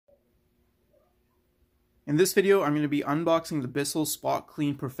In this video, I'm going to be unboxing the Bissel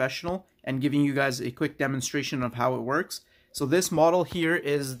Spotclean Professional and giving you guys a quick demonstration of how it works. So this model here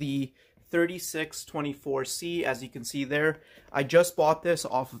is the 3624C, as you can see there. I just bought this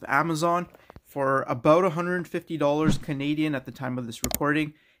off of Amazon for about $150 Canadian at the time of this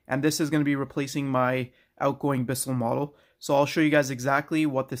recording, and this is going to be replacing my outgoing Bissel model. So I'll show you guys exactly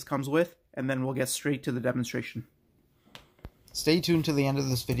what this comes with, and then we'll get straight to the demonstration. Stay tuned to the end of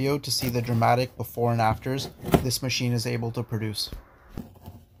this video to see the dramatic before and afters this machine is able to produce.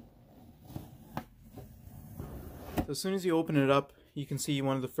 So as soon as you open it up, you can see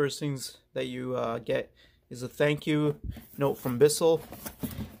one of the first things that you get is a thank you note from Bissel.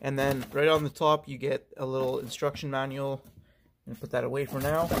 And then right on the top you get a little instruction manual. I'm going to put that away for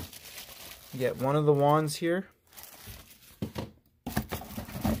now. You get one of the wands here.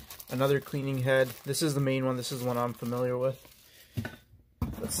 Another cleaning head. This is the main one. This is the one I'm familiar with.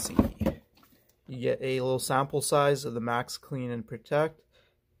 Let's see. You get a little sample size of the Max Clean and Protect.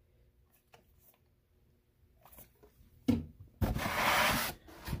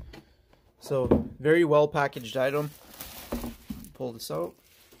 So, very well packaged item. Pull this out.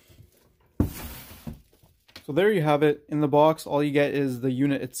 So there you have it. In the box, all you get is the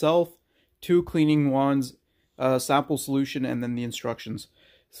unit itself, 2 cleaning wands, a sample solution, and then the instructions.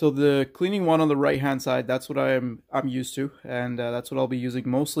 So the cleaning wand on the right hand side, that's what I'm used to, and that's what I'll be using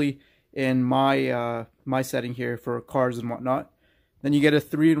mostly in my my setting here for cars and whatnot. Then you get a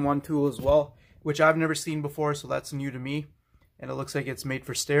 3-in-1 tool as well, which I've never seen before, so that's new to me. And it looks like it's made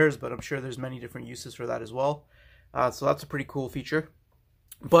for stairs, but I'm sure there's many different uses for that as well. So that's a pretty cool feature.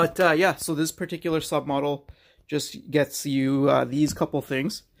 But yeah, so this particular submodel just gets you these couple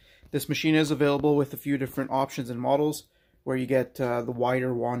things. This machine is available with a few different options and models, where you get the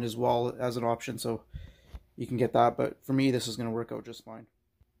wider wand as well as an option, so you can get that, but for me this is going to work out just fine.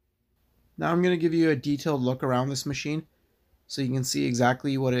 Now I'm going to give you a detailed look around this machine so you can see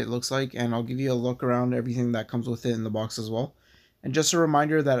exactly what it looks like, and I'll give you a look around everything that comes with it in the box as well. And just a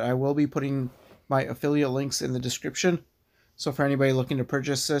reminder that I will be putting my affiliate links in the description, so for anybody looking to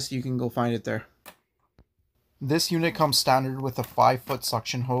purchase this, you can go find it there. This unit comes standard with a 5-foot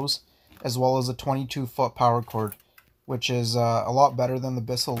suction hose as well as a 22-foot power cord, which is a lot better than the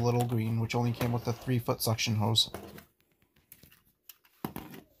Bissel Little Green, which only came with a 3-foot suction hose.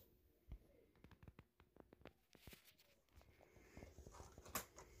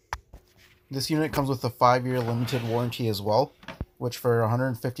 This unit comes with a 5-year limited warranty as well, which for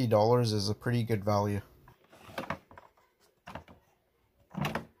 $150 is a pretty good value.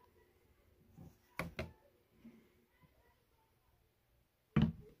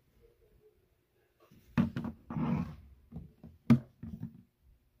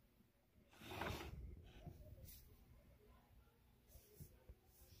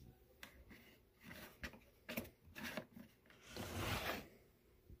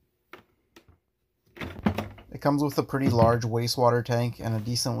 It comes with a pretty large wastewater tank and a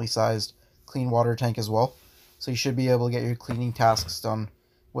decently sized clean water tank as well, so you should be able to get your cleaning tasks done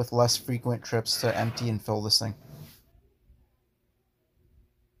with less frequent trips to empty and fill this thing.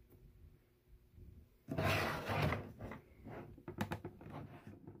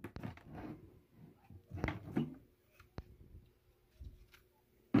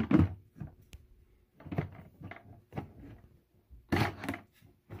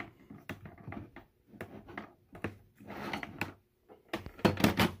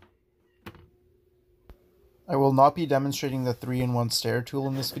 I will not be demonstrating the 3-in-1 stair tool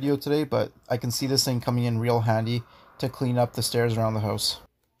in this video today, but I can see this thing coming in real handy to clean up the stairs around the house.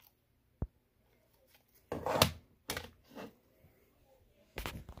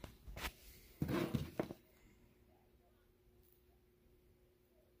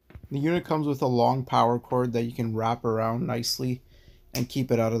 The unit comes with a long power cord that you can wrap around nicely and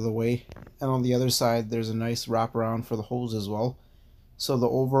keep it out of the way. And on the other side, there's a nice wraparound for the hose as well. So the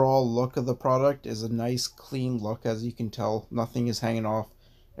overall look of the product is a nice clean look, as you can tell. Nothing is hanging off.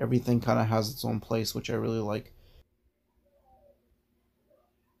 Everything kind of has its own place, which I really like.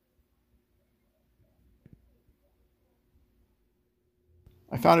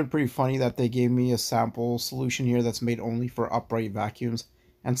 I found it pretty funny that they gave me a sample solution here that's made only for upright vacuums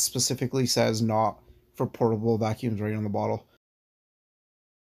and specifically says not for portable vacuums right on the bottle.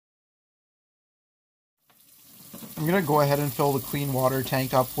 I'm going to go ahead and fill the clean water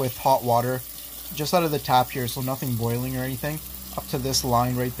tank up with hot water just out of the tap here, so nothing boiling or anything, up to this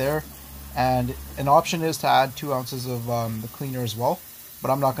line right there. And an option is to add 2 ounces of the cleaner as well,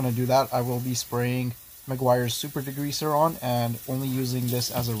 but I'm not going to do that. I will be spraying Meguiars Super Degreaser on and only using this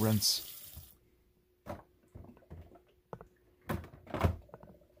as a rinse.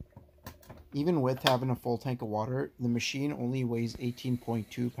 Even with having a full tank of water, the machine only weighs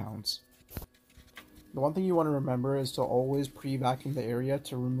 18.2 pounds. The one thing you want to remember is to always pre-vacuum the area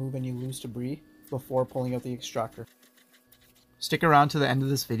to remove any loose debris before pulling out the extractor. Stick around to the end of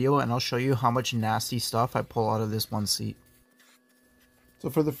this video and I'll show you how much nasty stuff I pull out of this one seat. So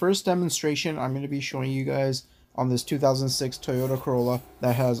for the first demonstration, I'm going to be showing you guys on this 2006 Toyota Corolla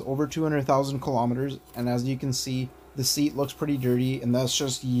that has over 200,000 kilometers, and as you can see, the seat looks pretty dirty, and that's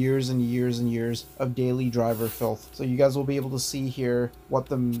just years and years and years of daily driver filth. So you guys will be able to see here what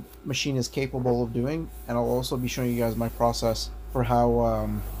the machine is capable of doing, and I'll also be showing you guys my process for how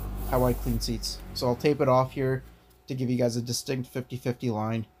I clean seats. So I'll tape it off here to give you guys a distinct 50-50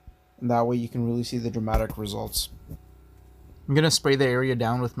 line, and that way you can really see the dramatic results. I'm going to spray the area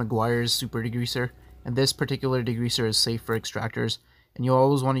down with Meguiars Super Degreaser, and this particular degreaser is safe for extractors, and you'll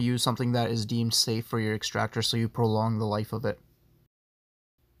always want to use something that is deemed safe for your extractor so you prolong the life of it.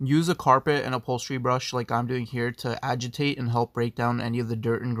 Use a carpet and upholstery brush like I'm doing here to agitate and help break down any of the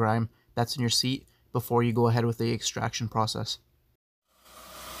dirt and grime that's in your seat before you go ahead with the extraction process.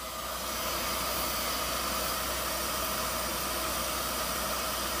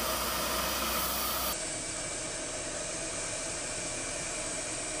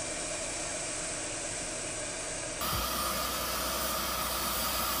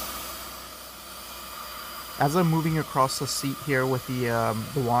 As I'm moving across the seat here with the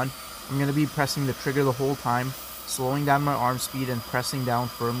wand, I'm going to be pressing the trigger the whole time, slowing down my arm speed and pressing down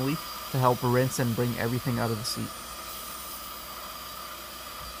firmly to help rinse and bring everything out of the seat.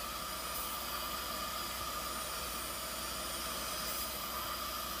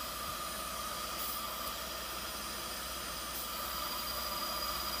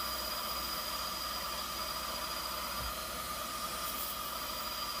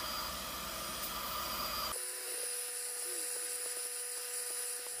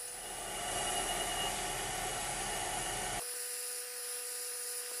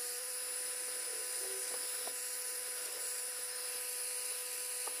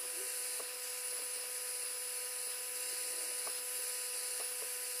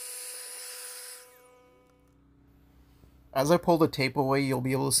 As I pull the tape away, you'll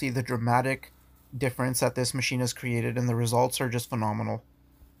be able to see the dramatic difference that this machine has created, and the results are just phenomenal.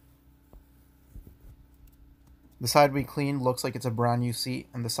 The side we cleaned looks like it's a brand new seat,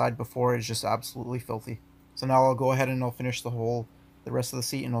 and the side before is just absolutely filthy. So now I'll go ahead and I'll finish the rest of the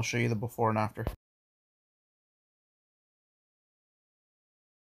seat, and I'll show you the before and after.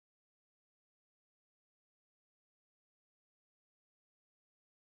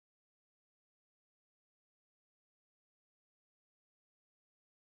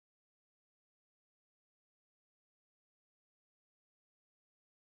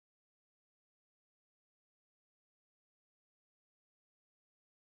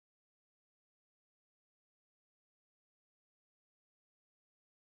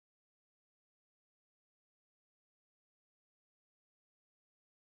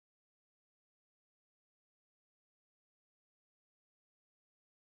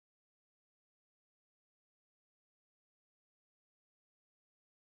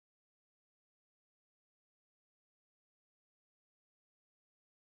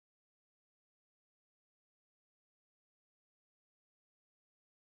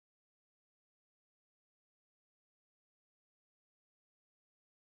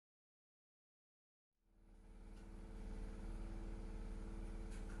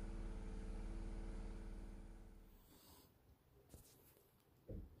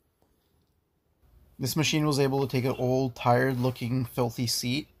 This machine was able to take an old, tired looking, filthy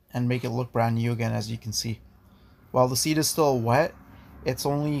seat and make it look brand new again, as you can see. While the seat is still wet, it's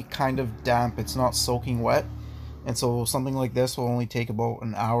only kind of damp, it's not soaking wet, and so something like this will only take about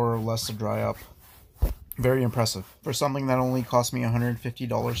an hour or less to dry up. Very impressive for something that only cost me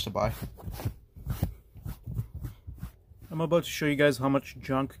 $150 to buy. I'm about to show you guys how much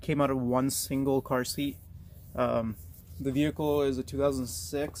junk came out of one single car seat. The vehicle is a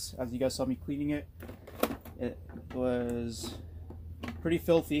 2006, as you guys saw me cleaning it. It was pretty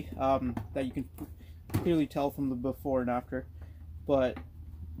filthy, that you can clearly tell from the before and after. But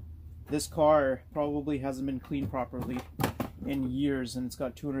this car probably hasn't been cleaned properly in years, and it's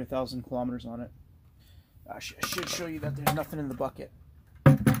got 200,000 kilometers on it. I should show you that there's nothing in the bucket.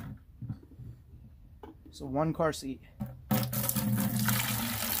 So one car seat.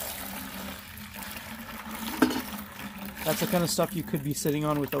 That's the kind of stuff you could be sitting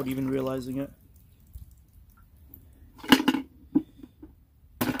on without even realizing it.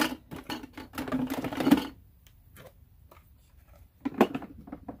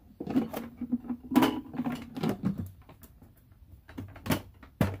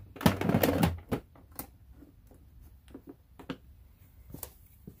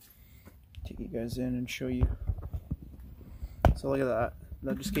 guys in and show you. So look at that.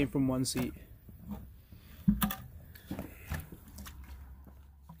 That just came from one seat.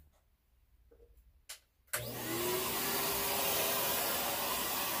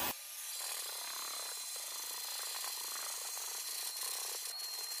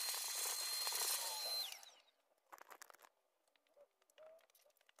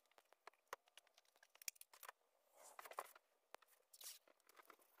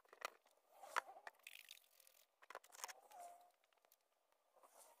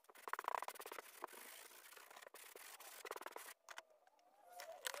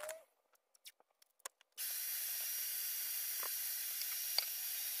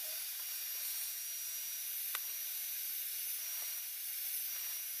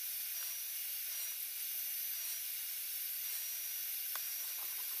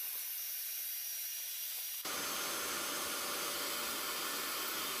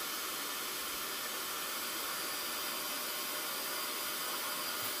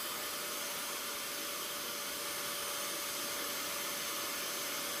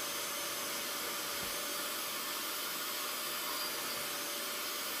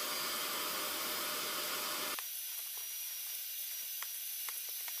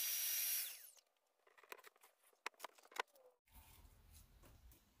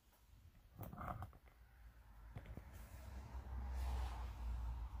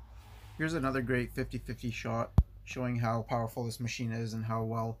 Here's another great 50-50 shot showing how powerful this machine is and how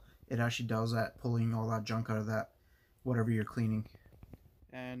well it actually does at pulling all that junk out of that whatever you're cleaning.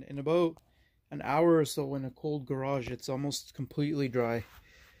 And in about an hour or so in a cold garage, it's almost completely dry.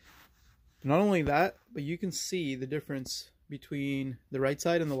 Not only that, but you can see the difference between the right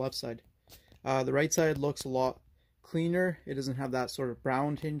side and the left side. The right side looks a lot cleaner. It doesn't have that sort of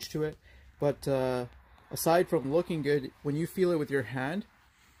brown tinge to it. But aside from looking good, when you feel it with your hand,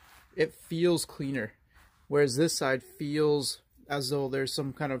 it feels cleaner. Whereas this side feels as though there's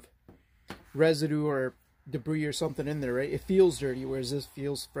some kind of residue or debris or something in there, right? It feels dirty, whereas this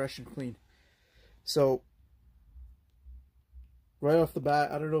feels fresh and clean. So right off the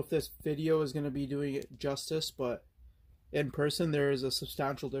bat, I don't know if this video is going to be doing it justice, but in person there is a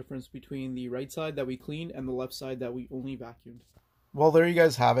substantial difference between the right side that we cleaned and the left side that we only vacuumed. Well, there you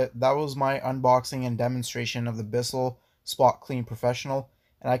guys have it. That was my unboxing and demonstration of the Bissel Spotclean Professional,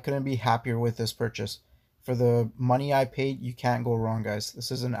 and I couldn't be happier with this purchase. For the money I paid, you can't go wrong, guys. This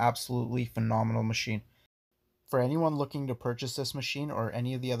is an absolutely phenomenal machine. For anyone looking to purchase this machine or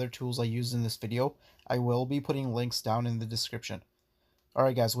any of the other tools I used in this video, I will be putting links down in the description.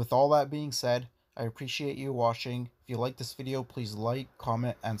 Alright guys, with all that being said, I appreciate you watching. If you like this video, please like,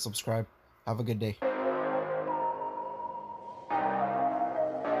 comment, and subscribe. Have a good day.